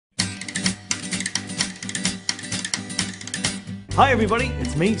Hi everybody,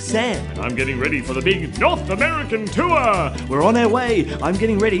 it's me, Sam. And I'm getting ready for the big North American tour. We're on our way. I'm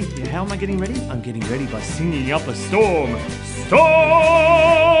getting ready. How am I getting ready? I'm getting ready by singing up a storm.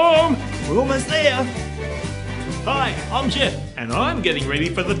 Storm! We're almost there. Hi, I'm Jeff, and I'm getting ready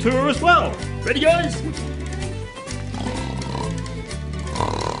for the tour as well. Ready, guys?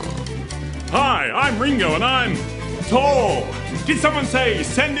 Hi, I'm Ringo, and I'm tall. Did someone say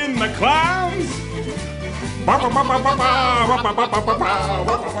send in the clowns?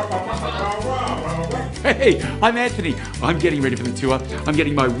 Hey, I'm Anthony. I'm getting ready for the tour. I'm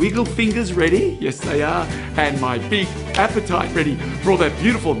getting my wiggle fingers ready, yes they are, and my big appetite ready for all that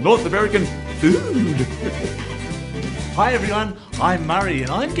beautiful North American food. Hi everyone, I'm Murray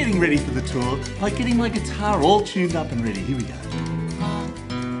and I'm getting ready for the tour by getting my guitar all tuned up and ready. Here we go.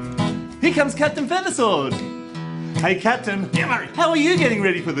 Here comes Captain Feathersword. Hey Captain. Yeah, Murray. How are you getting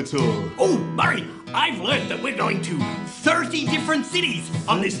ready for the tour? Oh, Murray, I've learned that we're going to 30 different cities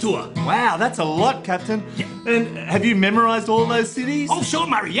on this tour. Wow, that's a lot, Captain. Yeah. And have you memorized all those cities? Oh, sure,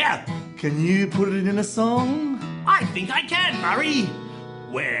 Murray, yeah. Can you put it in a song? I think I can, Murray.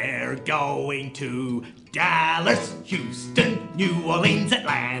 We're going to Dallas, Houston, New Orleans,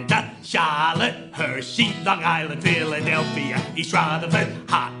 Atlanta, Charlotte, Hershey, Long Island, Philadelphia, East Rutherford,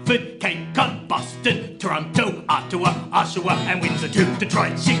 Hartford, Cape Cod, Boston, Toronto, Ottawa, Oshawa, and Windsor too.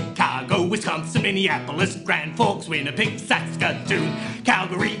 Detroit, Chicago, Wisconsin, Minneapolis, Grand Forks, Winnipeg, Saskatoon,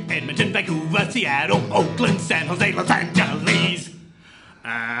 Calgary, Edmonton, Vancouver, Seattle, Oakland, San Jose, Los Angeles.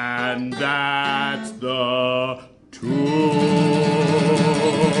 And that's the tour.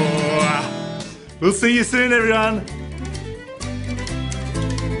 We'll see you soon, everyone.